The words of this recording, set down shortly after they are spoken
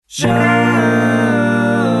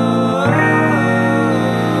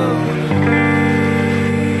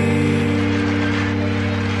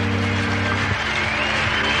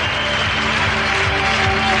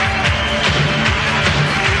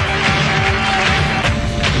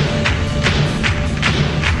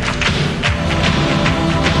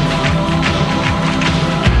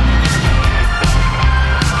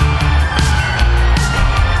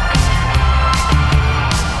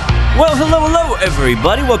Well, hello,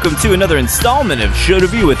 everybody. Welcome to another installment of Show to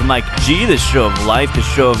View with Mike G, the show of life, the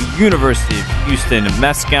show of University of Houston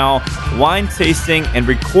mezcal, wine tasting, and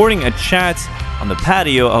recording a chat on the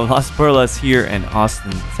patio of Las Perlas here in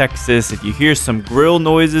Austin, Texas. If you hear some grill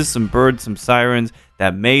noises, some birds, some sirens,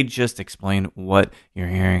 that may just explain what you're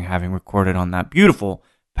hearing having recorded on that beautiful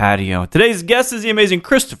patio. Today's guest is the amazing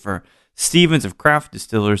Christopher Stevens of Craft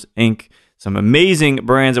Distillers, Inc. Some amazing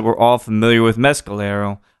brands that we're all familiar with: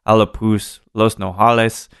 Mezcalero, Alapuz, Los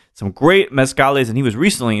Nojales, some great mezcales, and he was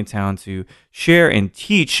recently in town to share and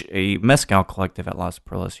teach a mezcal collective at Las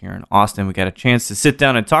Perlas here in Austin. We got a chance to sit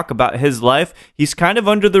down and talk about his life. He's kind of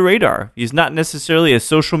under the radar. He's not necessarily a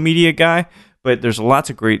social media guy, but there's lots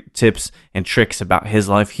of great tips and tricks about his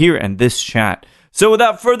life here in this chat. So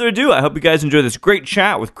without further ado, I hope you guys enjoy this great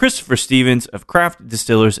chat with Christopher Stevens of Craft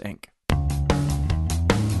Distillers, Inc.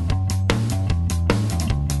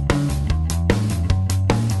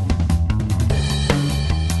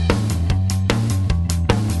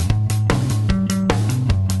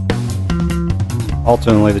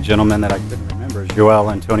 Ultimately, the gentleman that I couldn't remember is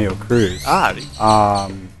Joel Antonio Cruz.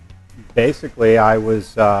 Basically, I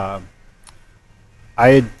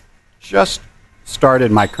had just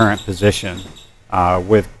started my current position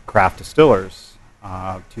with Craft Distillers,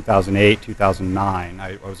 2008, 2009.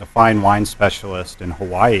 I was a fine wine specialist in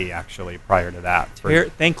Hawaii, actually, prior to that.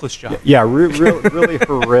 Thankless job. Yeah, really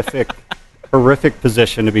horrific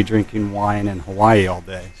position to be drinking wine in Hawaii all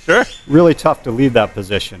day. Sure. Really tough to leave that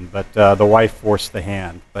position, but the wife forced the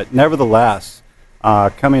hand. But nevertheless,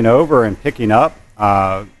 coming over and picking up,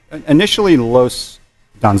 initially Los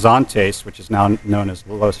Danzantes, which is now known as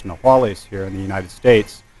Los Nojales here in the United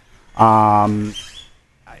States. Again,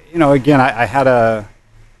 I had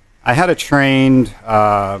a trained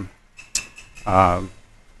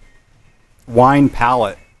wine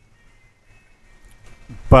palate.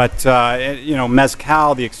 But,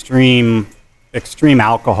 mezcal, the extreme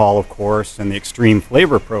alcohol, of course, and the extreme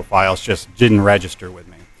flavor profiles just didn't register with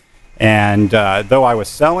me. And though I was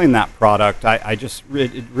selling that product,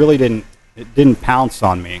 it really didn't pounce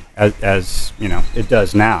on me as it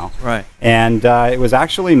does now. Right. And it was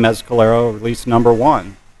actually Mezcalero release number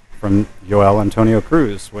 1 from Joel Antonio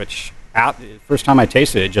Cruz, which first time I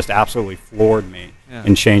tasted it just absolutely floored me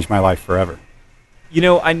and changed my life forever.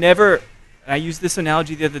 I used this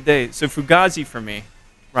analogy the other day. So Fugazi for me,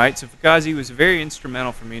 right? So Fugazi was very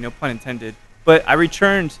instrumental for me, no pun intended. But I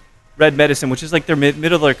returned Red Medicine, which is like their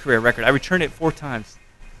middle of their career record. I returned it 4 times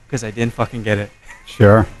because I didn't fucking get it.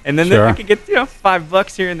 Sure. And then I could get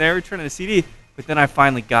 $5 here and there returning a CD. But then I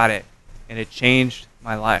finally got it, and it changed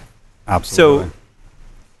my life. Absolutely. So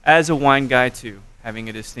as a wine guy too, having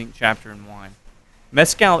a distinct chapter in wine,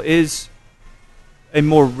 mezcal is a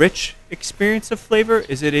more rich experience of flavor?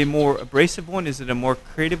 Is it a more abrasive one? Is it a more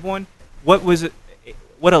creative one? What was it?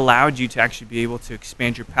 What allowed you to actually be able to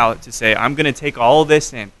expand your palate to say, I'm going to take all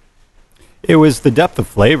this in? It was the depth of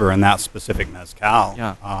flavor in that specific mezcal.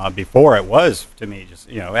 Yeah. Before it was, to me, just,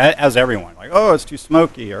 as everyone, like, oh, it's too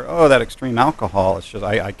smoky, or, oh, that extreme alcohol, it's just,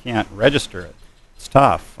 I can't register it. It's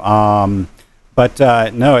tough. But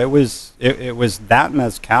no, it was that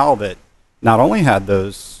mezcal that not only had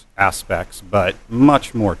those aspects, but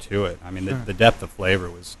much more to it. I mean, the depth of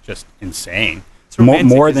flavor was just insane. It's romantic,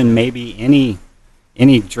 more than maybe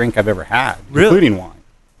any drink I've ever had, including wine.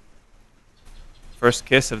 First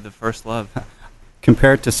kiss of the first love.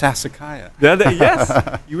 Compared to Sassicaia.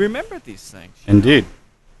 Yes, you remember these things. Indeed.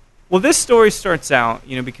 Well, this story starts out,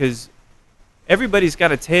 because everybody's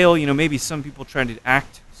got a tale. Maybe some people trying to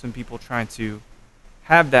act, some people trying to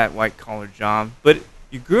have that white-collar job. But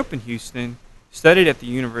you grew up in Houston, studied at the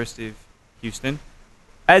University of Houston.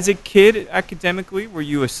 As a kid, academically, were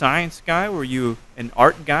you a science guy? Were you an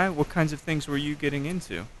art guy? What kinds of things were you getting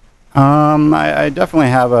into? I definitely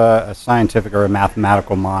have a scientific or a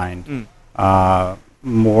mathematical mind,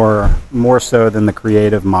 more so than the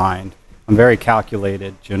creative mind. I'm very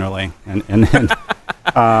calculated generally, and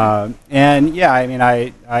yeah, I mean,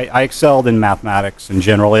 I excelled in mathematics in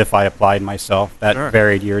general if I applied myself. That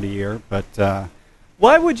varied year to year, but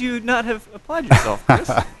why would you not have applied yourself, Chris?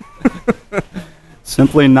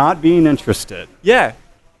 Simply not being interested. Yeah,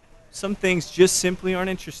 some things just simply aren't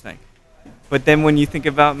interesting. But then when you think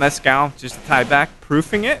about mezcal, just to tie back,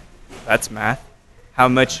 proofing it, that's math. How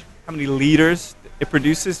many liters it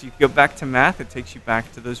produces, you go back to math, it takes you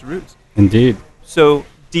back to those roots. Indeed. So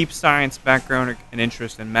deep science background and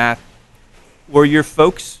interest in math. Were your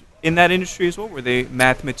folks in that industry as well? Were they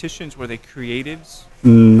mathematicians? Were they creatives?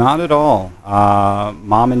 Not at all.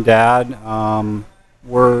 Mom and dad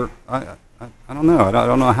were, I don't know. I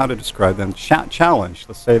don't know how to describe them. Challenged,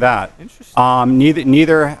 let's say that. Interesting.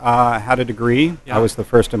 Neither had a degree. Yeah. I was the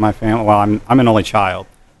first in my family. Well, I'm an only child.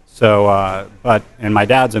 So, and my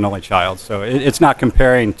dad's an only child. So it's not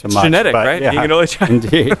comparing to much. Genetic, but, right? Yeah, Being an only child.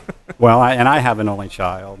 Indeed. Well, and I have an only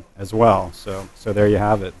child as well. So there you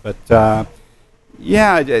have it. But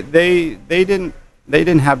yeah, they didn't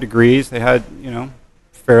have degrees. They had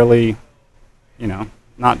fairly,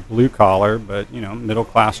 not blue collar, but middle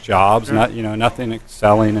class jobs. Sure. Not nothing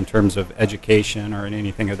excelling in terms of education or in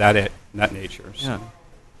anything of that nature. So. Yeah.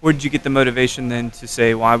 Where did you get the motivation then to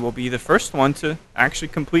say, well, I will be the first one to actually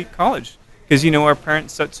complete college? Because our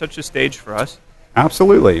parents set such a stage for us.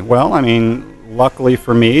 Absolutely. Well, I mean, luckily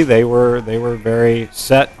for me, they were very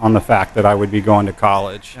set on the fact that I would be going to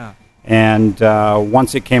college. Yeah. And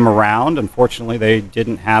once it came around, unfortunately, they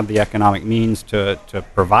didn't have the economic means to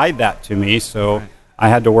provide that to me. So Right. I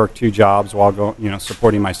had to work 2 jobs while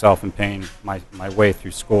supporting myself and paying my way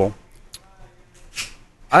through school.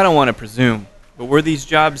 I don't want to presume, but were these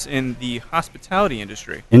jobs in the hospitality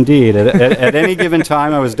industry? Indeed. At any given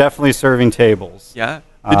time, I was definitely serving tables. Yeah.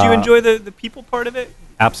 Did you enjoy the people part of it?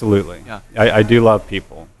 Absolutely. Yeah. I do love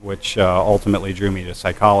people, which ultimately drew me to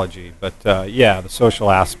psychology. But yeah, the social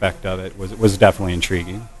aspect of it was definitely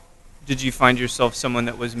intriguing. Did you find yourself someone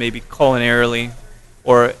that was maybe culinarily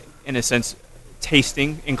or, in a sense,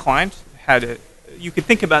 tasting inclined? You could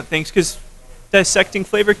think about things because dissecting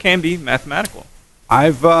flavor can be mathematical.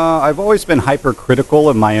 I've always been hypercritical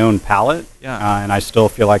of my own palate, Yeah. and I still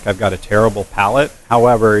feel like I've got a terrible palate.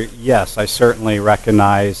 However, yes, I certainly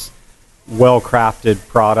recognize well-crafted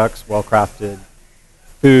products, well-crafted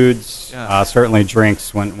foods, Yeah. certainly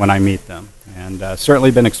drinks when I meet them, and certainly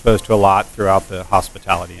been exposed to a lot throughout the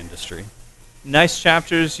hospitality industry. Nice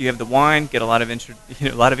chapters. You have the wine, get a lot of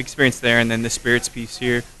a lot of experience there, and then the spirits piece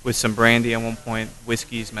here with some brandy at one point,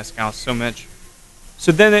 whiskeys, mezcal, so much.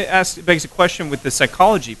 So then it begs a question with the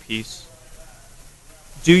psychology piece.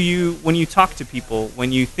 When you talk to people,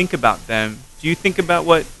 when you think about them, do you think about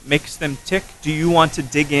what makes them tick? Do you want to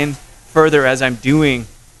dig in further as I'm doing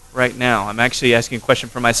right now? I'm actually asking a question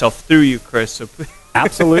for myself through you, Chris. So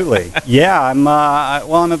Absolutely. Yeah, I'm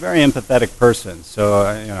a very empathetic person, so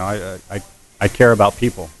I care about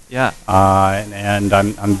people. Yeah. And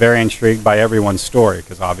I'm very intrigued by everyone's story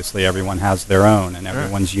because obviously everyone has their own and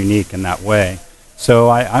everyone's unique in that way.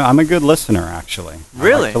 So I'm a good listener, actually.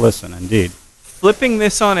 Really? I like to listen, indeed. Flipping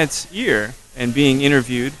this on its ear and being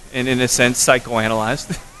interviewed and, in a sense,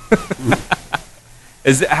 psychoanalyzed.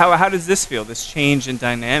 How does this feel, this change in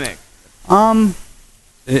dynamic?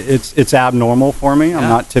 It's abnormal for me. I'm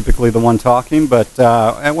not typically the one talking, but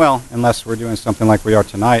unless we're doing something like we are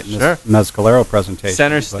tonight in this Mezcalero presentation.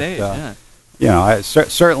 Center stage, yeah.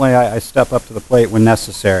 Certainly I step up to the plate when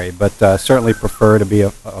necessary, but certainly prefer to be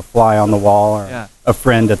a fly on the wall or a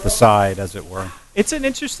friend at the side, as it were. It's an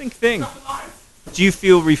interesting thing. Do you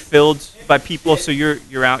feel refilled by people? So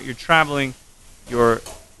you're out, you're traveling, you're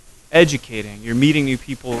educating, you're meeting new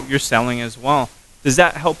people, you're selling as well. Does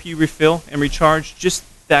that help you refill and recharge? Just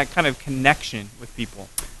that kind of connection with people.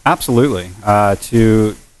 Absolutely.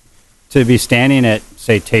 To be standing at,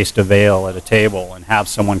 say, Taste of Ale at a table and have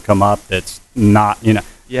someone come up that's not,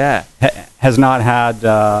 has not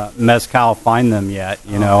had mezcal find them yet.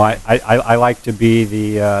 I like to be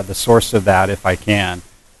the source of that if I can,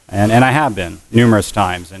 and I have been numerous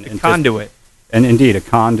times. And Conduit. And indeed, a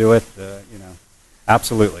conduit.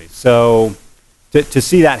 Absolutely. So to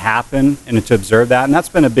see that happen and to observe that, and that's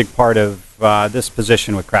been a big part of this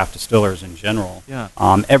position with craft distillers in general. Yeah.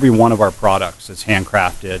 Every one of our products is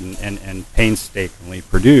handcrafted and painstakingly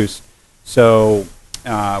produced. So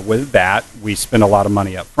with that, we spend a lot of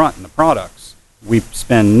money up front in the products. We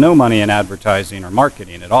spend no money in advertising or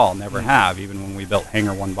marketing at all, never have, even when we built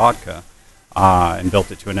Hangar One Vodka and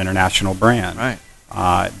built it to an international brand. Right.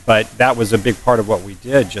 But that was a big part of what we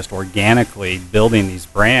did, just organically building these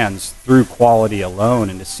brands through quality alone,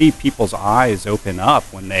 and to see people's eyes open up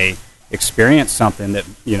when they experience something that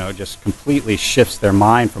just completely shifts their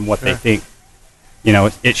mind from what they think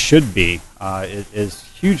it should be, it is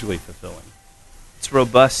hugely fulfilling. It's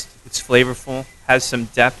robust, it's flavorful, has some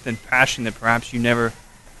depth and passion that perhaps you never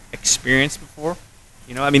experienced before.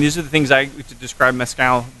 These are the things I to describe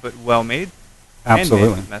mezcal, but well made. Absolutely.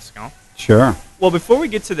 Handmade mezcal. Sure. Well, before we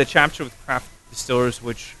get to the chapter with craft distillers,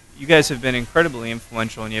 which you guys have been incredibly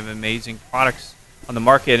influential and you have amazing products on the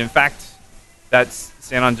market. In fact, that's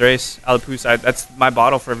San Andres Alapuz. That's my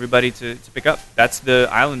bottle for everybody to pick up. That's the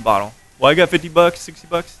Island bottle. Well, I got $50,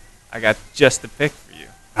 $60. I got just the pick for you.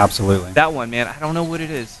 Absolutely. That one, man, I don't know what it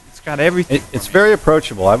is. It's got everything. It's very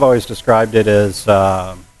approachable. I've always described it as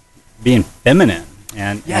being feminine.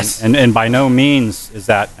 Yes. And by no means is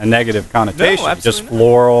that a negative connotation. No, just absolutely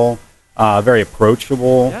floral, very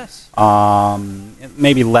approachable. Yes.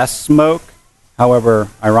 Maybe less smoke. However,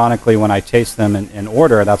 ironically, when I taste them in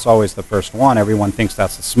order, that's always the first one. Everyone thinks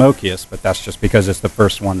that's the smokiest, but that's just because it's the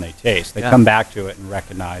first one they taste. They come back to it and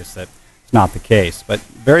recognize that it's not the case. But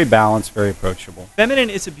very balanced, very approachable. Feminine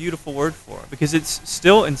is a beautiful word for it because it's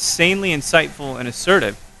still insanely insightful and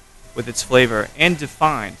assertive with its flavor and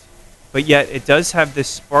defined. But yet it does have this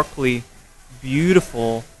sparkly,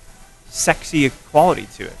 beautiful, sexy quality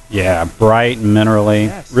to it. Yeah, bright and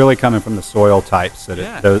minerally, really coming from the soil types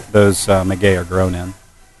that those maguey are grown in.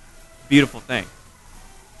 Beautiful thing.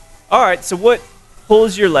 All right, so what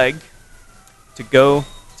pulls your leg to go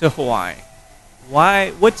to Hawaii?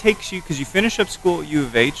 Why? What takes you, because you finish up school at U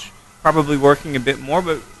of H, probably working a bit more,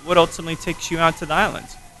 but what ultimately takes you out to the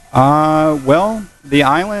islands? Well, the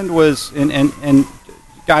island was, and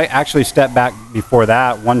I actually stepped back before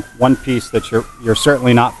that. One piece that you're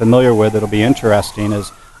certainly not familiar with that'll be interesting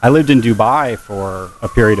is I lived in Dubai for a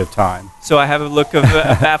period of time. So I have a look of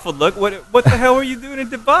a baffled look. What the hell were you doing in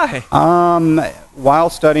Dubai? While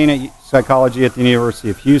studying psychology at the University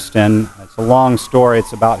of Houston, it's a long story.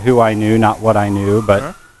 It's about who I knew, not what I knew.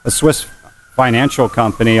 But a Swiss financial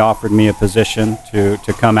company offered me a position to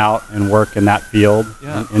come out and work in that field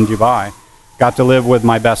in Dubai. Got to live with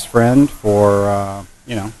my best friend for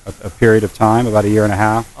a period of time, about a year and a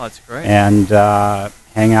half. Oh, that's great. And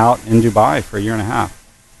hang out in Dubai for a year and a half.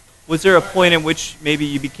 Was there a point in which maybe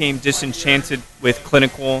you became disenchanted with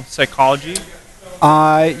clinical psychology?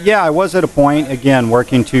 Yeah, I was at a point, again,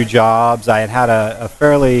 working two jobs. I had a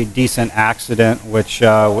fairly decent accident, which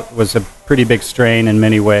was a pretty big strain in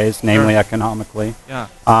many ways, namely economically. Yeah.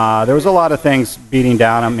 There was a lot of things beating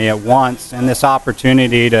down on me at once, and this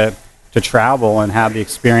opportunity to travel and have the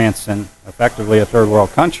experience in effectively a third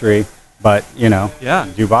world country, but,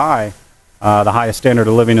 Dubai, the highest standard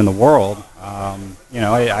of living in the world,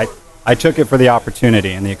 I took it for the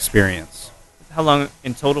opportunity and the experience. How long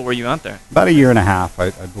in total were you out there? About a year and a half, I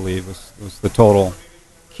believe, was the total.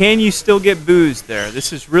 Can you still get booze there?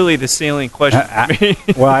 This is really the salient question for me.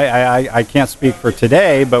 Well, I can't speak for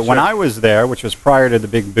today, but when I was there, which was prior to the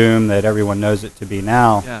big boom that everyone knows it to be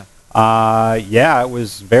now, it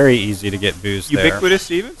was very easy to get booze there. Ubiquitous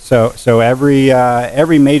even? So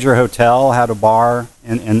every major hotel had a bar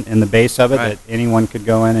in the base of it that anyone could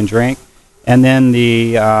go in and drink. And then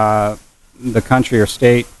the country or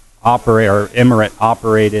state emirate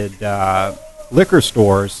operated liquor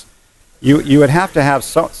stores, you would have to have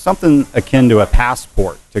something akin to a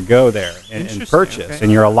passport to go there and purchase. Okay.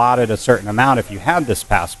 And you're allotted a certain amount if you had this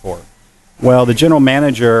passport. Well, the general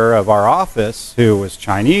manager of our office, who was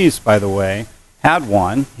Chinese, by the way, had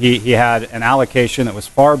one. He had an allocation that was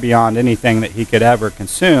far beyond anything that he could ever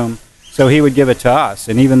consume, so he would give it to us.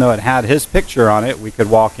 And even though it had his picture on it, we could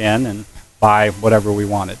walk in and buy whatever we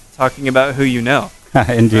wanted. Talking about who you know.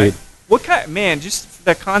 Indeed. Right? What kind, man, just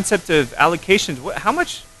the concept of allocations, how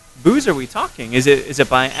much booze are we talking? Is it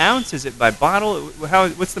by ounce? Is it by bottle?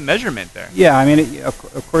 What's the measurement there? Yeah, I mean,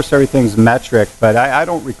 of course everything's metric, but I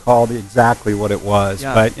don't recall exactly what it was.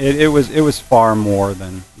 Yeah. But it was far more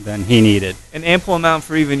than he needed. An ample amount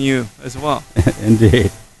for even you as well.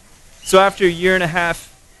 Indeed. So after a year and a half,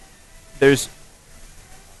 there's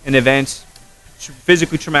an event,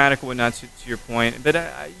 physically traumatic or whatnot, to your point, but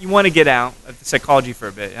you want to get out of the psychology for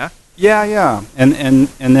a bit, yeah? Yeah. And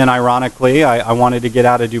then ironically, I wanted to get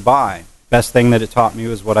out of Dubai. Best thing that it taught me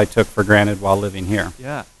was what I took for granted while living here.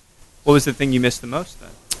 Yeah. What was the thing you missed the most then?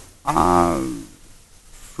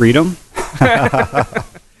 Freedom.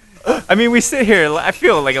 I mean, we sit here, I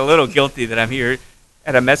feel like a little guilty that I'm here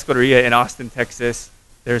at a mezcaleria in Austin, Texas.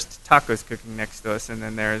 There's tacos cooking next to us, and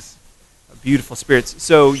then there's beautiful spirits.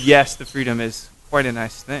 So yes, the freedom is quite a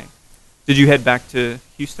nice thing. Did you head back to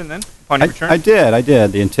Houston then upon your return? I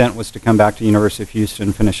did. The intent was to come back to University of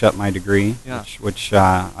Houston, finish up my degree, which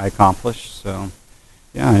I accomplished. So,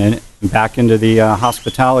 and back into the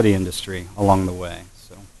hospitality industry along the way.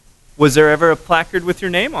 So, was there ever a placard with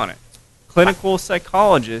your name on it? Clinical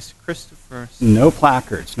psychologist Christopher. No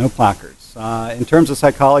placards. In terms of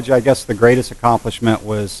psychology, I guess the greatest accomplishment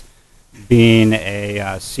was being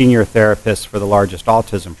a senior therapist for the largest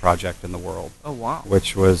autism project in the world. Oh, wow.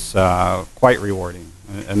 Which was quite rewarding.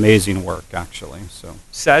 Amazing work, actually. So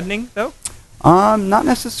saddening, though? Not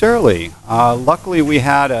necessarily. Luckily, we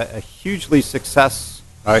had a huge success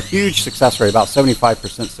rate, about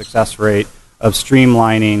 75% success rate of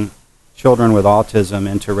streamlining children with autism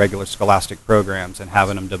into regular scholastic programs and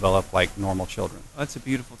having them develop like normal children. That's a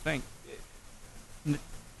beautiful thing.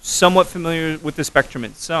 Somewhat familiar with the spectrum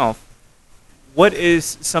itself. What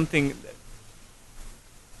is something,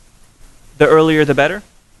 the earlier the better?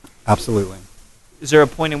 Absolutely. Is there a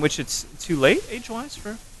point in which it's too late age-wise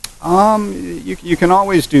for? You can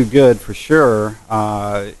always do good for sure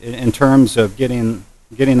in terms of getting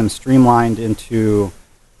them streamlined into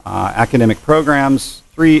academic programs.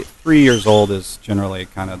 3 years old is generally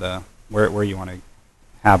kind of the where you want to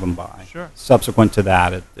have them by. Sure. Subsequent to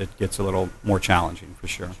that, it gets a little more challenging for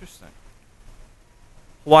sure. Interesting.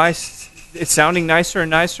 Why? It's sounding nicer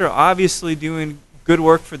and nicer. Obviously, doing good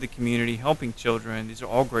work for the community, helping children. These are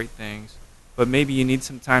all great things. But maybe you need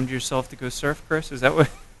some time to yourself to go surf, Chris. Is that what?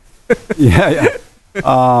 Yeah.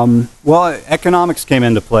 Well, economics came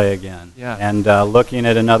into play again. Yeah. And looking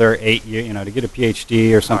at another 8 years, to get a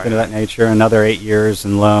PhD or something of that nature, another 8 years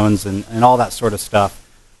in loans and all that sort of stuff.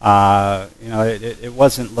 It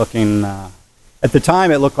wasn't looking. At the time,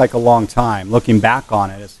 it looked like a long time. Looking back on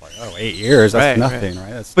it, it's like, 8 years, that's nothing,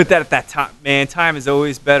 right? But at that time, man, time is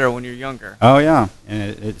always better when you're younger. Oh, yeah.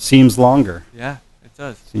 And it seems longer. Yeah, it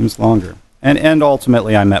does. Seems longer. And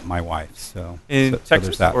ultimately, I met my wife. So in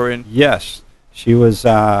Texas or in? Yes. She was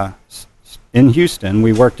in Houston.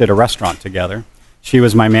 We worked at a restaurant together. She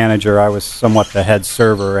was my manager. I was somewhat the head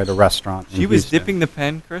server at a restaurant in She was Houston. dipping the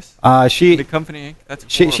pen, Chris? The company, that's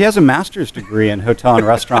she has a master's degree in hotel and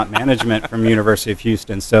restaurant management from University of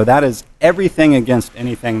Houston. So that is everything against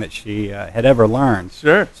anything that she had ever learned.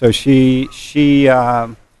 Sure. So she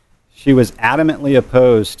was adamantly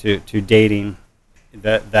opposed to dating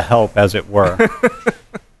the help, as it were.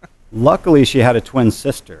 Luckily, she had a twin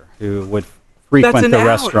sister who would frequent the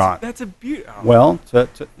restaurant. That's a beauty. Oh. Well, sorry,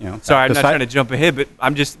 I'm not trying to jump ahead, but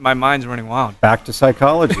my mind's running wild. Back to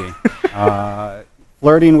psychology.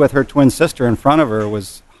 Flirting with her twin sister in front of her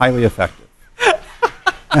was highly effective.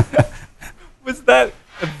 Was that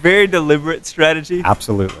a very deliberate strategy?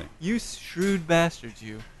 Absolutely. You shrewd bastard,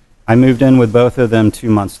 you. I moved in with both of them 2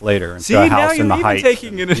 months later into a house in the Heights.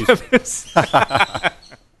 Taking initiatives.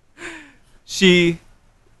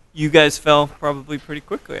 You guys fell probably pretty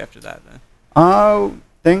quickly after that, then.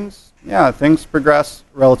 Things progressed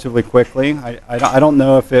relatively quickly. I don't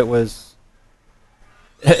know if it was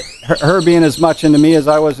her being as much into me as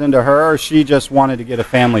I was into her, or she just wanted to get a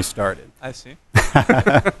family started. I see.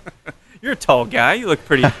 You're a tall guy. You look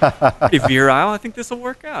pretty virile. I think this will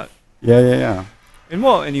work out. Yeah.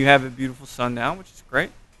 And you have a beautiful son now, which is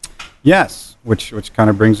great. Yes, which kind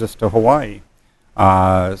of brings us to Hawaii.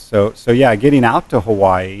 So getting out to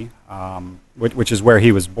Hawaii, which is where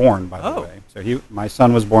he was born, by the way. So my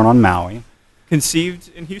son was born on Maui. Conceived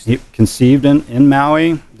in Houston? Conceived in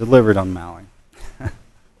Maui, delivered on Maui.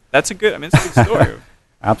 It's a good story.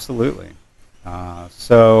 Absolutely.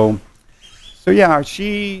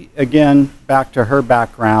 She, again, back to her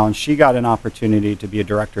background, she got an opportunity to be a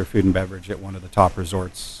director of food and beverage at one of the top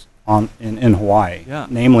resorts in Hawaii,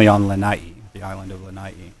 namely on Lanai, the island of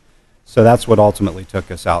Lanai. So that's what ultimately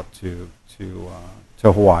took us out to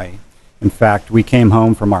Hawaii. In fact, we came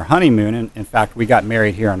home from our honeymoon, and in fact, we got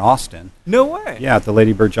married here in Austin. No way. Yeah, at the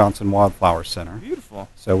Lady Bird Johnson Wildflower Center. Beautiful.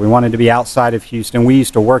 So we wanted to be outside of Houston. We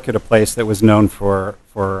used to work at a place that was known for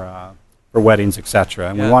weddings, etc.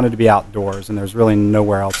 And we wanted to be outdoors, and there's really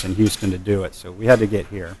nowhere else in Houston to do it. So we had to get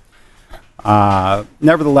here.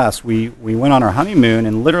 Nevertheless, we went on our honeymoon,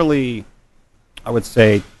 and literally, I would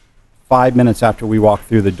say, 5 minutes after we walked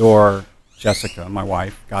through the door, Jessica, my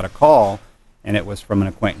wife, got a call, and it was from an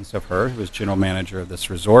acquaintance of hers who was general manager of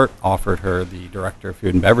this resort, offered her the director of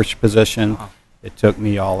food and beverage position. Wow. It took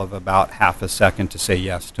me all of about half a second to say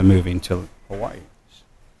yes to moving to Hawaii.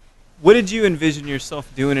 What did you envision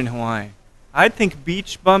yourself doing in Hawaii? I'd think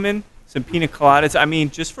beach bumming, some pina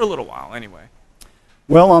coladas, just for a little while anyway.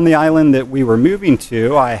 Well, on the island that we were moving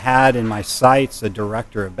to, I had in my sights a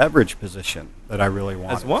director of beverage position that I really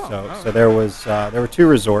wanted. As well. So there were 2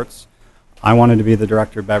 resorts. I wanted to be the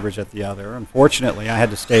director of beverage at the other. Unfortunately, I had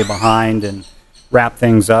to stay behind and wrap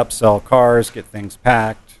things up, sell cars, get things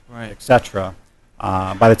packed, etc.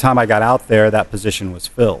 By the time I got out there, that position was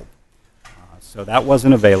filled. So that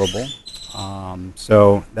wasn't available.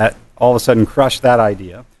 So that all of a sudden crushed that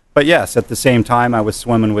idea. But yes, at the same time, I was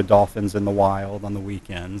swimming with dolphins in the wild on the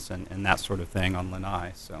weekends and that sort of thing on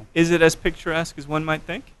Lanai. So is it as picturesque as one might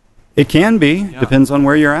think? It can be. Yeah. Depends on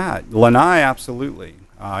where you're at. Lanai, absolutely.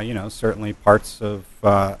 Certainly parts of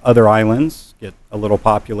other islands get a little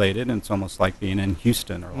populated, and it's almost like being in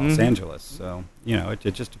Houston or Los Angeles. So,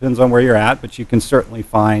 it just depends on where you're at, but you can certainly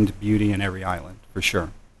find beauty in every island, for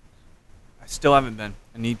sure. I still haven't been.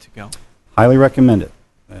 I need to go. Highly recommend it.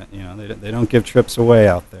 They don't give trips away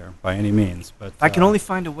out there by any means. But I can only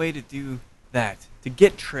find a way to do that, to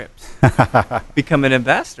get trips. Become an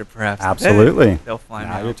ambassador, perhaps. Absolutely. Then they'll fly me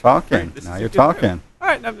Now out. you're talking. Great. Now you're talking. All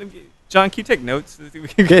right. John, can you take notes?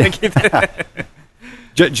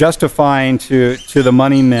 Justifying to the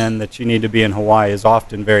money men that you need to be in Hawaii is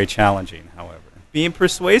often very challenging, however. Being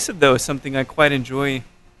persuasive, though, is something I quite enjoy.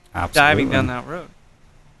 Absolutely. Diving down that road.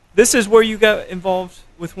 This is where you got involved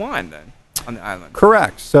with wine, then, on the island.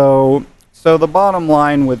 Correct. So the bottom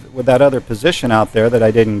line with that other position out there that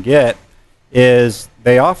I didn't get is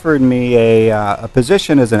they offered me a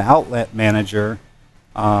position as an outlet manager,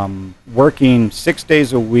 working 6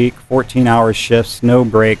 days a week, 14-hour shifts, no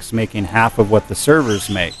breaks, making half of what the servers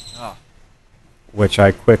make, which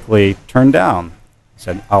I quickly turned down.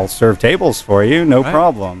 Said, I'll serve tables for you, no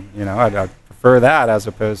problem. I'd prefer that as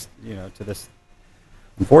opposed, to this,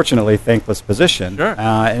 unfortunately, thankless position. Sure.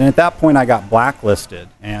 And at that point, I got blacklisted,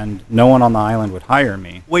 and no one on the island would hire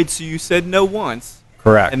me. Wait, so you said no once?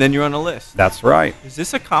 Correct. And then you're on a list? That's right. Is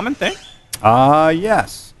this a common thing?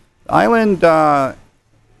 Yes. The island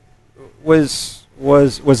was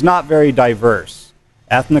not very diverse.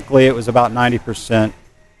 Ethnically, it was about 90%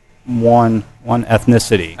 one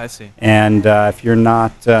ethnicity. I see. And if you're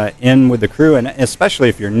not in with the crew, and especially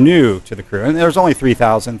if you're new to the crew, and there's only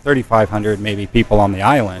 3,500 maybe people on the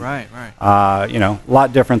island. Right. A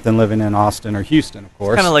lot different than living in Austin or Houston, of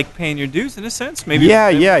course. Kind of like paying your dues in a sense, maybe.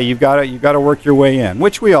 Yeah. You've got to work your way in,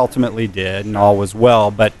 which we ultimately did, and all was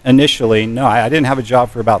well. But initially, no, I didn't have a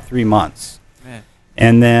job for about 3 months. Man.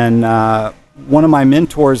 And then one of my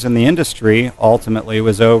mentors in the industry ultimately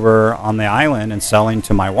was over on the island and selling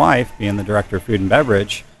to my wife, being the director of food and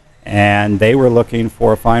beverage, and they were looking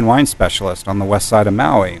for a fine wine specialist on the west side of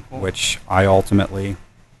Maui, which I ultimately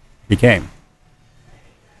became.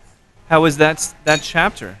 How was that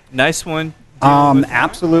chapter? Nice one?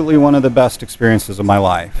 Absolutely one of the best experiences of my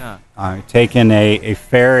life. Yeah. I've taken a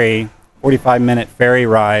ferry, 45-minute ferry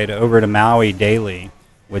ride over to Maui daily,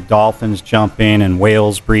 with dolphins jumping and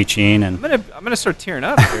whales breaching, and I'm gonna start tearing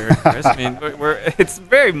up here, Chris. I mean, it's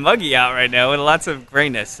very muggy out right now and lots of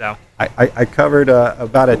grayness. So I covered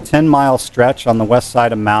about a 10-mile stretch on the west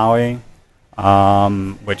side of Maui,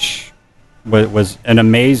 which was an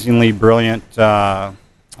amazingly brilliant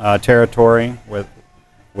territory with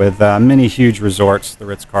many huge resorts, the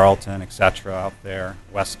Ritz-Carlton, etc. out there,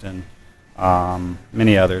 Westin,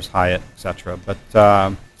 many others, Hyatt, etc.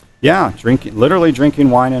 But yeah, literally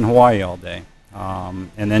drinking wine in Hawaii all day,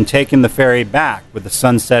 and then taking the ferry back with the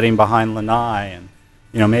sun setting behind Lanai, and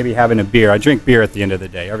maybe having a beer. I drink beer at the end of the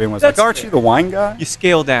day. Everyone's like, "Aren't you the wine guy?" You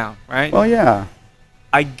scale down, right? Well, yeah.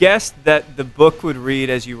 I guess that the book would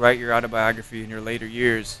read as you write your autobiography in your later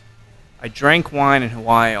years. I drank wine in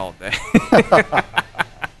Hawaii all day.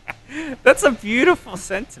 That's a beautiful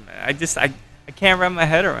sentiment. I can't wrap my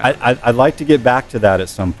head around it. I'd like to get back to that at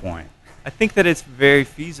some point. I think that it's very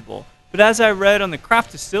feasible. But as I read on the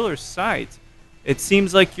Craft Distiller's site, it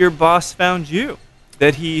seems like your boss found you,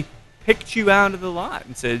 that he picked you out of the lot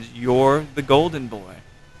and said, "You're the golden boy,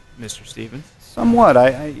 Mr. Stevens." Somewhat.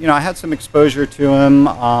 I had some exposure to him,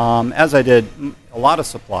 as I did a lot of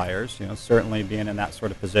suppliers. Certainly being in that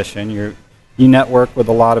sort of position, you network with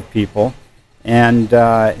a lot of people. And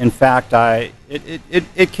in fact,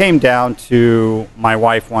 it came down to my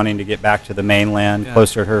wife wanting to get back to the mainland,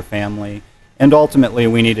 closer to her family, and ultimately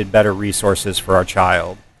we needed better resources for our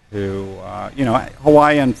child. Who,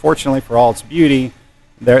 Hawaii, unfortunately, for all its beauty,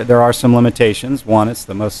 there are some limitations. One, it's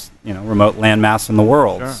the most remote landmass in the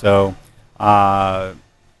world, Sure. So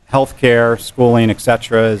healthcare, schooling,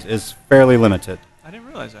 etc., is fairly limited. I didn't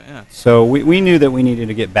realize that. Yeah. So we knew that we needed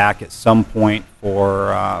to get back at some point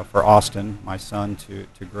for Austin, my son,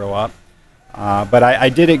 to grow up. But I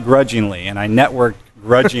did it grudgingly, and I networked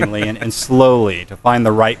grudgingly and slowly to find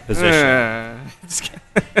the right position.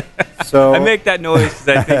 So I make that noise because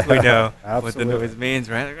I think we know what the Absolutely. noise means,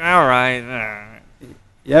 right? Like, all right.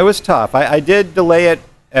 Yeah, it was tough. I did delay it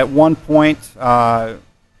at one point.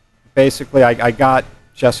 Basically, I got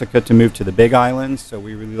Jessica to move to the Big Island, so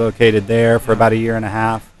we relocated there for about a year and a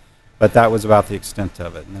half. But that was about the extent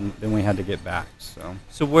of it, and then we had to get back.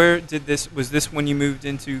 So where was this when you moved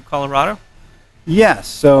into Colorado? Yes.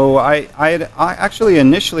 So I actually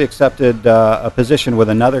initially accepted a position with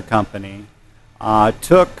another company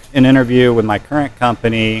Took an interview with my current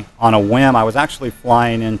company on a whim. I was actually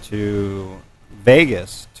flying into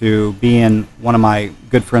Vegas to be in one of my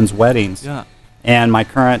good friend's weddings. Yeah. And my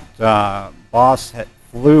current boss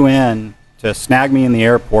flew in to snag me in the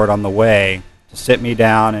airport on the way to sit me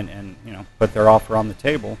down and put their offer on the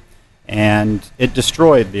table. And it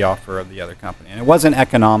destroyed the offer of the other company. And it wasn't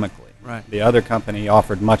economically. Right. The other company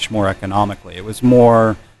offered much more economically. It was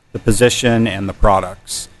more the position and the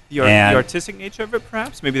products. The artistic nature of it,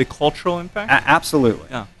 perhaps? Maybe the cultural impact? Absolutely.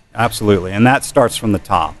 Yeah. Absolutely. And that starts from the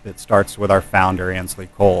top. It starts with our founder, Ansley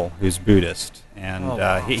Cole, who's Buddhist. And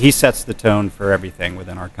wow. he sets the tone for everything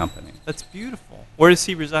within our company. That's beautiful. Where does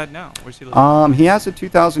he reside now? Where's he living? He has a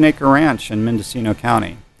 2,000-acre ranch in Mendocino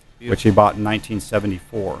County, which he bought in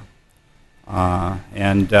 1974.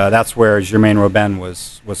 And that's where Germain Robin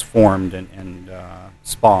was formed and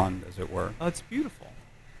spawned, as it were. Oh, that's beautiful.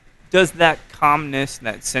 Does that calmness,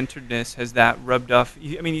 that centeredness, has that rubbed off?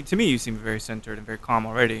 I mean, to me, you seem very centered and very calm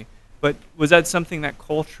already. But was that something, that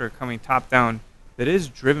culture coming top down, that is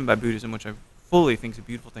driven by Buddhism, which I fully think is a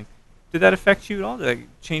beautiful thing? Did that affect you at all? Did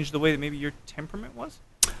that change the way that maybe your temperament was?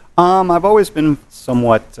 I've always been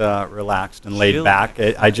somewhat relaxed and laid back.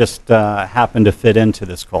 I just happened to fit into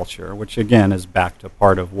this culture, which again is back to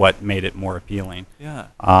part of what made it more appealing. Yeah.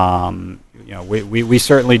 We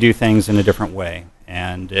certainly do things in a different way,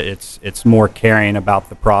 and it's more caring about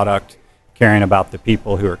the product, caring about the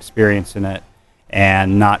people who are experiencing it,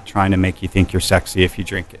 and not trying to make you think you're sexy if you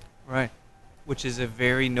drink it. Right. Which is a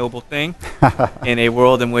very noble thing in a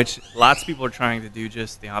world in which lots of people are trying to do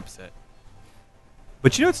just the opposite.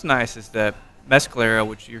 But you know what's nice is that Mescalero,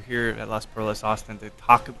 which you're here at Las Perlas, Austin,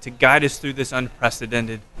 to guide us through this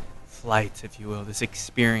unprecedented flight, if you will, this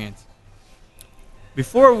experience.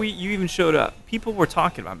 Before you even showed up, people were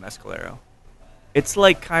talking about Mescalero. It's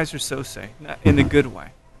like Kaiser Sose, in the good way.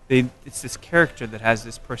 It's this character that has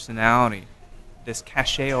this personality, this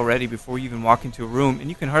cachet already before you even walk into a room, and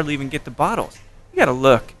you can hardly even get the bottles. You got to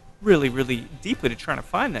look really, really deeply to try to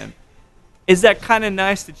find them. Is that kind of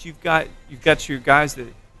nice that you've got your guys that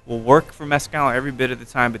will work for Mezcal every bit of the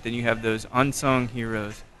time, but then you have those unsung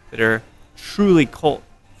heroes that are truly cult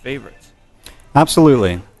favorites?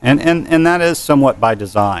 Absolutely, and that is somewhat by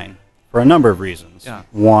design for a number of reasons. Yeah.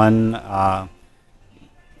 One,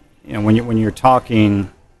 when you're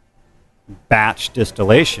talking batch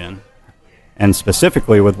distillation, and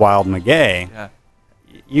specifically with Wild Maguey, yeah.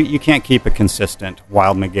 you can't keep a consistent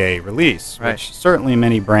Wild Maguey release, right. which certainly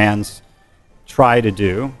many brands try to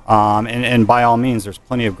do. And by all means, there's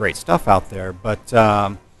plenty of great stuff out there. But,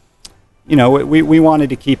 we wanted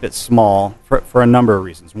to keep it small for a number of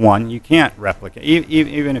reasons. One, you can't replicate.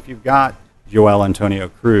 Even if you've got Joel Antonio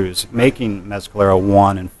Cruz making Mezcalero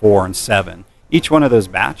 1 and 4 and 7, each one of those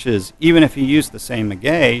batches, even if you use the same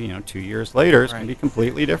Maguey, 2 years later, it's going to be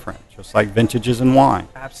completely different, just like vintages in wine.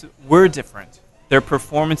 Absolutely. We're different. Their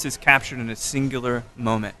performance is captured in a singular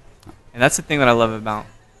moment. And that's the thing that I love about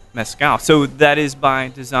Mezcal. So that is by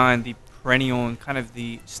design the perennial and kind of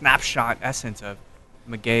the snapshot essence of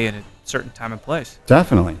Maguey at a certain time and place.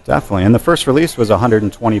 Definitely. And the first release was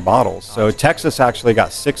 120 bottles. So Texas actually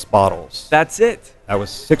got 6 bottles. That's it. That was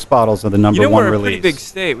 6 bottles of the number one we're a release. Pretty big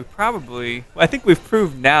state. I think we've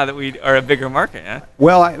proved now that we are a bigger market, yeah?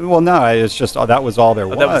 Well, no, it's just that was all there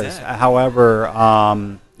was. That was it.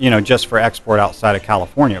 However, just for export outside of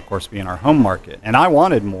California, of course, being our home market. And I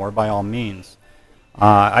wanted more, by all means.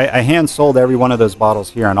 I hand sold every one of those bottles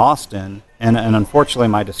here in Austin, and unfortunately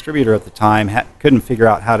my distributor at the time couldn't figure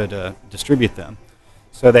out how to distribute them.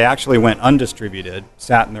 So they actually went undistributed,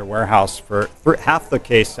 sat in their warehouse for half the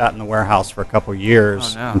case, sat in the warehouse for a couple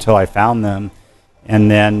years until I found them.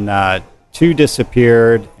 And then 2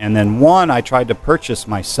 disappeared, and then 1 I tried to purchase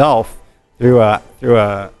myself through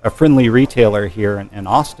a friendly retailer here in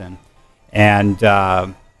Austin. And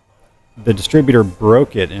the distributor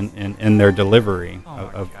broke it in their delivery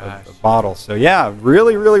of bottles. So yeah,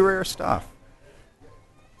 really, really rare stuff.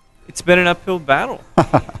 It's been an uphill battle.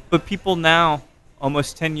 But people now,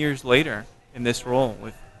 almost 10 years later in this role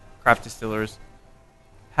with craft distillers,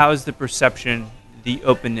 how is the perception, the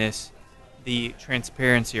openness, the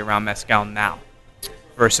transparency around Mezcal now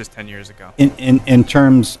versus 10 years ago? In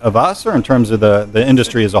terms of us, or in terms of the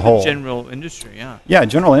industry as a whole? General industry, yeah. Yeah,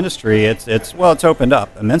 general industry, it's opened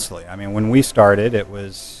up immensely. I mean, when we started, it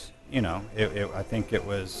was, I think it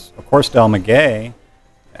was, of course, Del Maguey.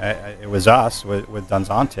 It was us with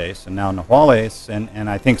Danzantes, and now Nahuales, and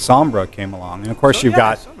I think Sombra came along. And of course, you've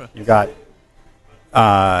got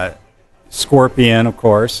Scorpion, of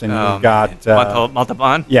course, and you've got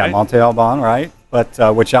Montalban. Yeah, right? Monte Alban, right?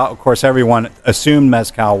 But which of course everyone assumed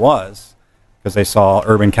Mezcal was. because they saw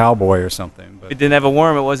Urban Cowboy or something. But It didn't have a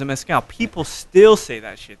worm. It wasn't mezcal. People still say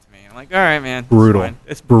that shit to me. I'm like, all right, man. Brutal.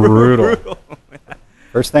 It's Brutal. brutal.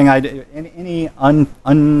 first thing I do, any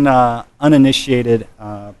uninitiated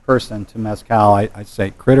person to mezcal, I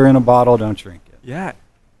say, critter in a bottle, don't drink it. Yeah,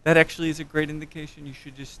 that actually is a great indication. You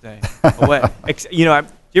should just stay away. You know, do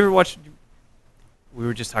you ever watch? We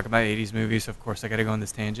were just talking about 80s movies. So of course, I got to go on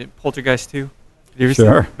this tangent. Poltergeist 2. Did you ever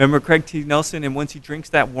Sure. remember Craig T. Nelson? And once he drinks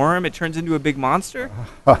that worm, it turns into a big monster.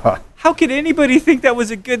 How could anybody think that was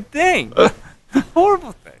a good thing? It's a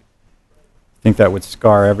horrible thing. I think that would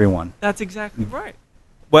scar everyone. That's exactly right.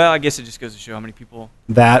 Well, I guess it just goes to show how many people,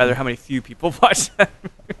 That- rather how many few people watch that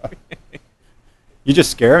movie. You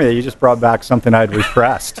just scare me. You just brought back something I'd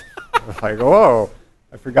repressed. Like, whoa,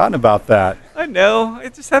 I've forgotten about that. I know. I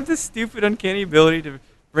just have this stupid, uncanny ability to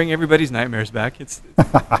bring everybody's nightmares back.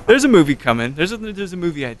 There's a movie coming. There's a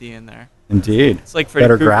movie idea in there. Indeed. It's like Freddy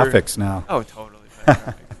better Krueger. graphics now. Oh, totally. Better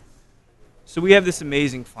graphics. So we have this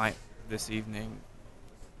amazing fight this evening,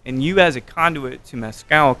 and you as a conduit to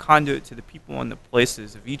mezcal, conduit to the people and the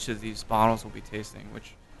places of each of these bottles we'll be tasting,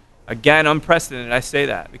 which, again, unprecedented. I say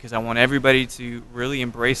that because I want everybody to really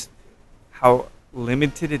embrace how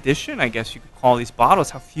limited edition, I guess you could call these bottles,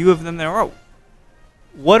 how few of them there are.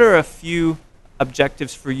 What are a few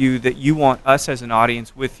objectives for you that you want us as an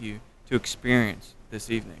audience with you to experience this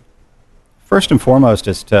evening? First and foremost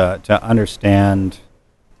is to understand,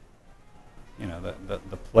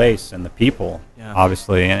 the place and the people, Yeah.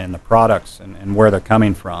 obviously, and the products and where they're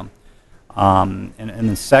coming from. And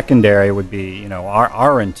the secondary would be,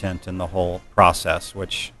 our intent in the whole process,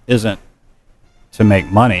 which isn't to make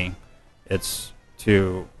money, it's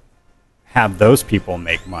to have those people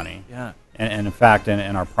make money. Yeah. And in fact,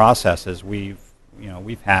 in our processes, we've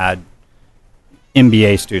had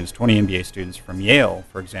MBA students, 20 MBA students from Yale,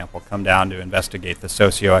 for example, come down to investigate the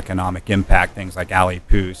socioeconomic impact, things like Ali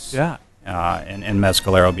Poos, Yeah. and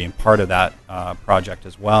Mezcalero being part of that project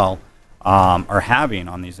as well, are having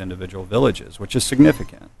on these individual villages, which is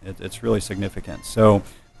significant. It's really significant. So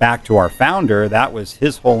back to our founder, that was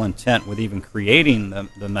his whole intent with even creating the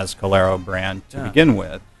Mezcalero brand to begin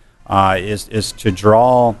with, is to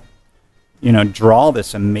draw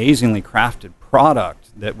this amazingly crafted product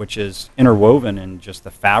which is interwoven in just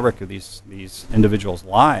the fabric of these individuals'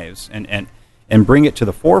 lives, and bring it to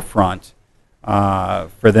the forefront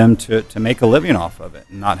for them to make a living off of it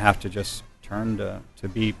and not have to just turn to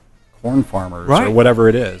be corn farmers or whatever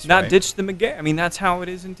it is. Not right? ditch the McGay. I mean, that's how it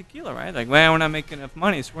is in tequila, right? Like, well, we're not making enough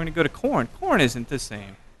money, so we're going to go to corn. Corn isn't the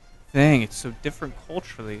same thing. It's so different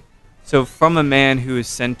culturally. So from a man who is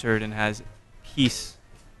centered and has peace,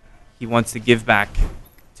 he wants to give back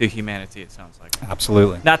to humanity, it sounds like.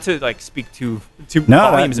 Absolutely. Not to, like, speak to No,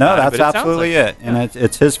 volumes no, about it, that's but it sounds absolutely like it. And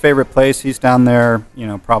it's his favorite place. He's down there,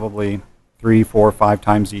 probably 3, 4, 5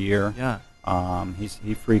 times a year. Yeah.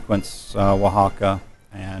 He frequents Oaxaca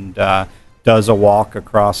and does a walk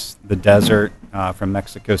across the desert from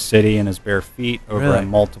Mexico City in his bare feet over a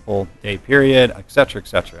multiple day period, et cetera, et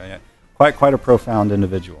cetera. Yeah. Quite a profound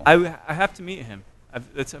individual. I have to meet him. I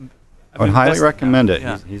would highly recommend it.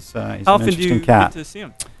 Yeah. He's How an often do interesting you cat. get to see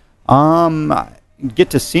him?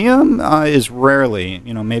 Get to see him is rarely,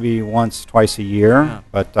 maybe once, twice a year. Yeah.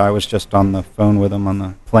 But I was just on the phone with him on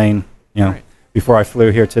the plane, Right. before I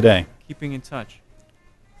flew here today. Keeping in touch.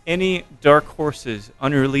 Any dark horses,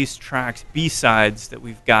 unreleased tracks, B-sides that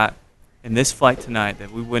we've got in this flight tonight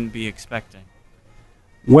that we wouldn't be expecting?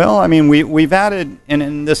 Well, I mean, we've added,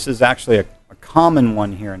 and this is actually a common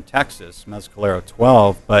one here in Texas, Mezcalero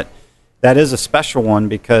 12, but that is a special one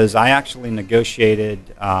because I actually negotiated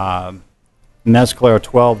Mezcalero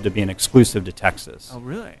 12 to be an exclusive to Texas. Oh,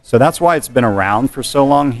 really? So that's why it's been around for so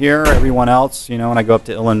long here. Everyone else, when I go up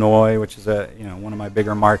to Illinois, which is one of my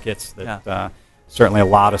bigger markets, that certainly a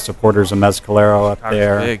lot of supporters of Mezcalero up Chicago's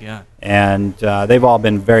there. big, yeah. And they've all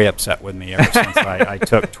been very upset with me ever since I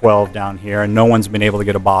took 12 down here, and no one's been able to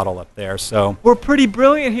get a bottle up there. So We're pretty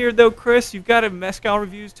brilliant here, though, Chris. You've got a Mezcal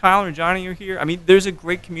Reviews. Tyler and Johnny are here. I mean, there's a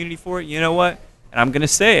great community for it. You know what? And I'm going to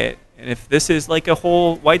say it. And if this is like a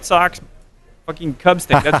whole White Sox fucking Cubs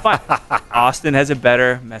thing, that's fine. Austin has a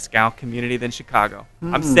better Mezcal community than Chicago.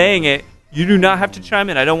 I'm saying it. You do not have to chime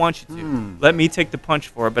in. I don't want you to. Let me take the punch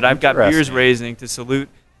for it. But I've got beers Interesting. raising to salute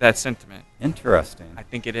that sentiment. interesting. I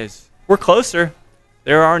think it is. We're closer.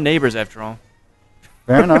 They're our neighbors, after all.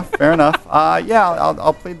 Fair enough. Fair enough. Yeah,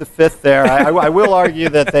 I'll plead the fifth there. I will argue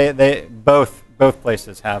that they both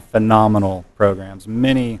places have phenomenal programs.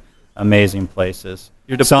 Many amazing places.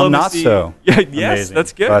 Your Some not diplomacy- so. Yeah, yes, amazing.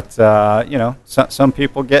 that's good. But some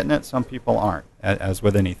people getting it, some people aren't, as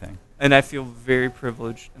with anything. And I feel very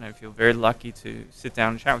privileged, and I feel very lucky to sit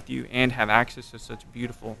down and chat with you and have access to such a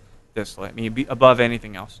beautiful distillate. I mean, above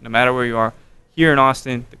anything else, no matter where you are, here in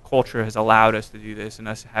Austin, the culture has allowed us to do this, and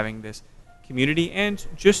us having this community and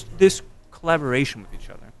just this collaboration with each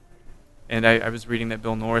other. And I was reading that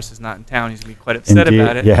Bill Norris is not in town. He's going to be quite upset Indeed.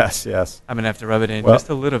 about it. Yes. I'm going to have to rub it in Well, just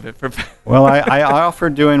a little bit. Well, I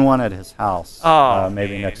offered doing one at his house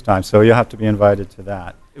maybe man. next time, so you'll have to be invited to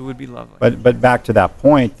that. It would be lovely. But back to that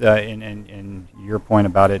point, in your point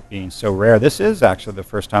about it being so rare, this is actually the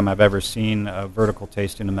first time I've ever seen a vertical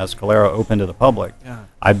tasting of Mezcalero open to the public. Yeah.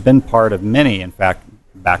 I've been part of many. In fact,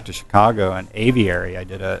 back to Chicago, an aviary. I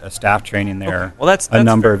did a staff training there Okay. Well, that's a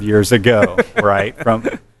number fair. of years ago, right? From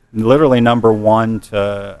literally number 1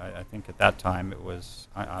 to, I think at that time it was,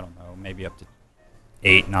 I don't know, maybe up to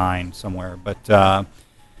 8, 9, somewhere.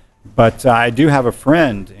 But I do have a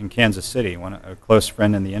friend in Kansas City, a close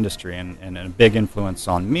friend in the industry, and a big influence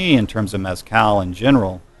on me in terms of Mezcal in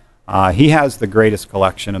general. He has the greatest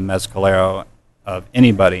collection of Mezcalero of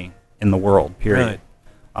anybody in the world, period. Really?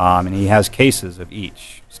 And he has cases of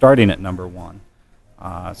each, starting at number 1.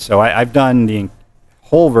 So I've done the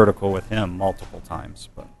whole vertical with him multiple times.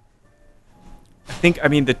 But I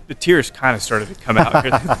mean, the tears kind of started to come out.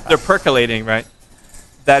 They're percolating, right?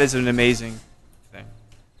 That is an amazing thing.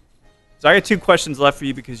 So I got 2 questions left for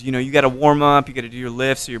you because, you got to warm up, you got to do your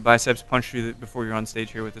lifts, so your biceps punch through before you're on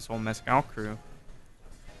stage here with this whole Mezcal crew.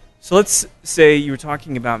 So let's say you were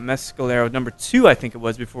talking about Mezcalero number 2, I think it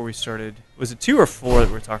was, before we started. Was it 2 or 4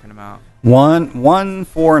 that we're talking about? 1,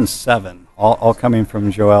 4, and 7, all coming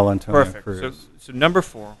from Joel Antonio Perfect. Cruz. So number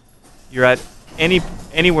 4, you're at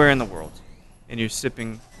anywhere in the world, and you're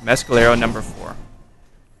sipping Mezcalero number 4.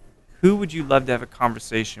 Who would you love to have a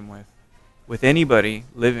conversation with anybody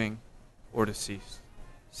living or deceased?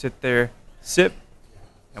 Sit there, sip,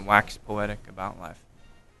 and wax poetic about life.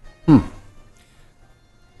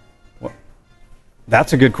 Well,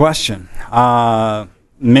 that's a good question.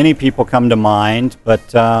 Many people come to mind, but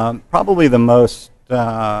probably the most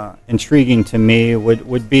intriguing to me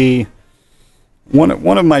would be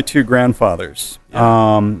one of my 2 grandfathers,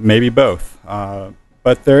 maybe both.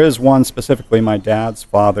 But there is one specifically, my dad's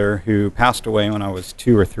father, who passed away when I was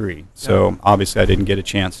 2 or 3. So obviously I didn't get a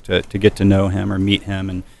chance to get to know him or meet him,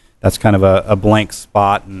 and that's kind of a blank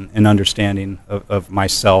spot in understanding of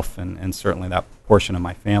myself and certainly that portion of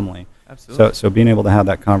my family. Absolutely. So being able to have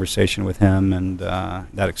that conversation with him and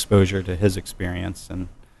that exposure to his experience and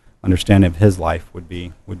understanding of his life would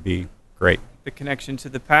be great. The connection to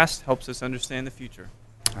the past helps us understand the future.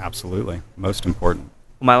 Absolutely. Most important.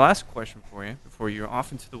 Well, my last question for you, before you're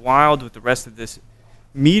off into the wild with the rest of this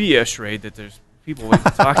media charade that there's people waiting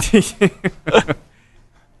to talk to you.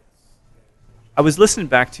 I was listening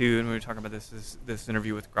back to, and we were talking about this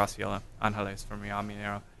interview with Graciela Angeles from Real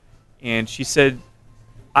Minero, and she said,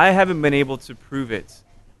 I haven't been able to prove it,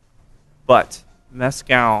 but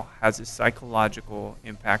Mezcal has a psychological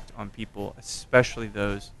impact on people, especially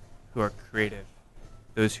those who are creative,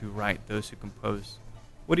 those who write, those who compose.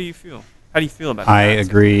 What do you feel? How do you feel about that? I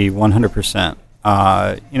agree 100%.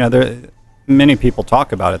 Many people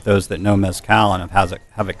talk about it, those that know Mezcal and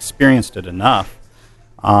have experienced it enough.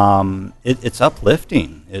 It's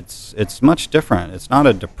uplifting. It's much different. It's not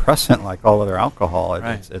a depressant like all other alcohol.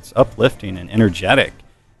 Right. It's uplifting and energetic.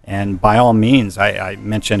 And by all means, I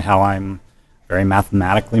mentioned how I'm very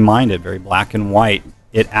mathematically minded, very black and white.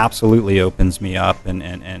 It absolutely opens me up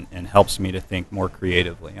and helps me to think more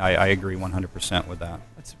creatively. I agree 100% with that.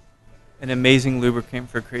 That's an amazing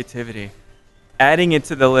lubricant for creativity. Adding it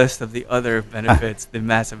to the list of the other benefits, the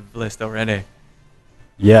massive list already.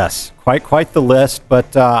 Yes, quite the list,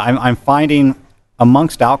 but I'm finding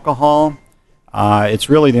amongst alcohol, it's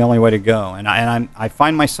really the only way to go, and I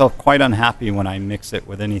find myself quite unhappy when I mix it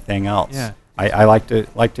with anything else. Yeah. I like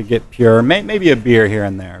to get pure, maybe a beer here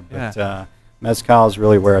and there, but Mezcal is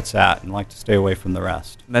really where it's at, and like to stay away from the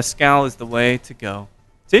rest. Mezcal is the way to go.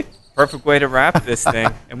 See, perfect way to wrap this thing,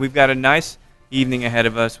 and we've got a nice evening ahead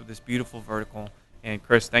of us with this beautiful vertical. And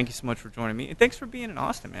Chris, thank you so much for joining me, and thanks for being in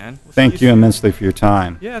Austin, man. Thank you immensely for your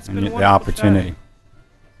time. Yeah, it's and been a the wonderful opportunity. chat.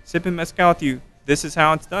 Sipping Mezcal with you. This is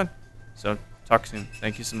how it's done. So talk soon.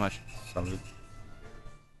 Thank you so much. Salud.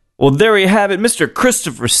 Well, there you have it. Mr.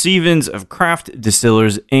 Christopher Stevens of Craft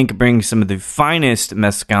Distillers, Inc., bringing some of the finest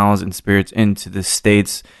mezcals and spirits into the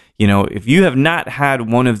States. You know, if you have not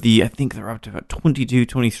had one of the, I think they're up to about 22,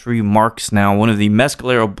 23 marks now, one of the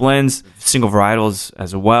Mezcalero blends, single varietals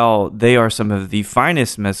as well, they are some of the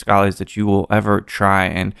finest mezcales that you will ever try.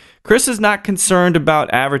 And Chris is not concerned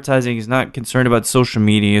about advertising. He's not concerned about social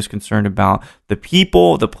media. He's concerned about the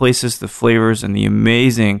people, the places, the flavors, and the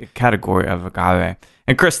amazing category of agave.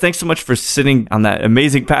 And Chris, thanks so much for sitting on that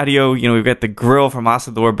amazing patio. You know, we've got the grill from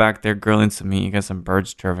Asador back there grilling some meat. You got some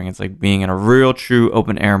birds chirping. It's like being in a real, true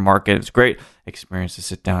open air market. It's a great experience to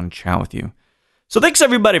sit down and chat with you. So thanks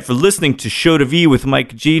everybody for listening to Show to V with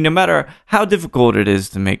Mike G. No matter how difficult it is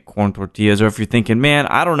to make corn tortillas, or if you're thinking, man,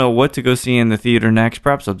 I don't know what to go see in the theater next,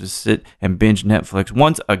 perhaps I'll just sit and binge Netflix.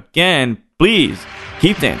 Once again, please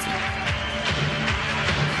keep dancing.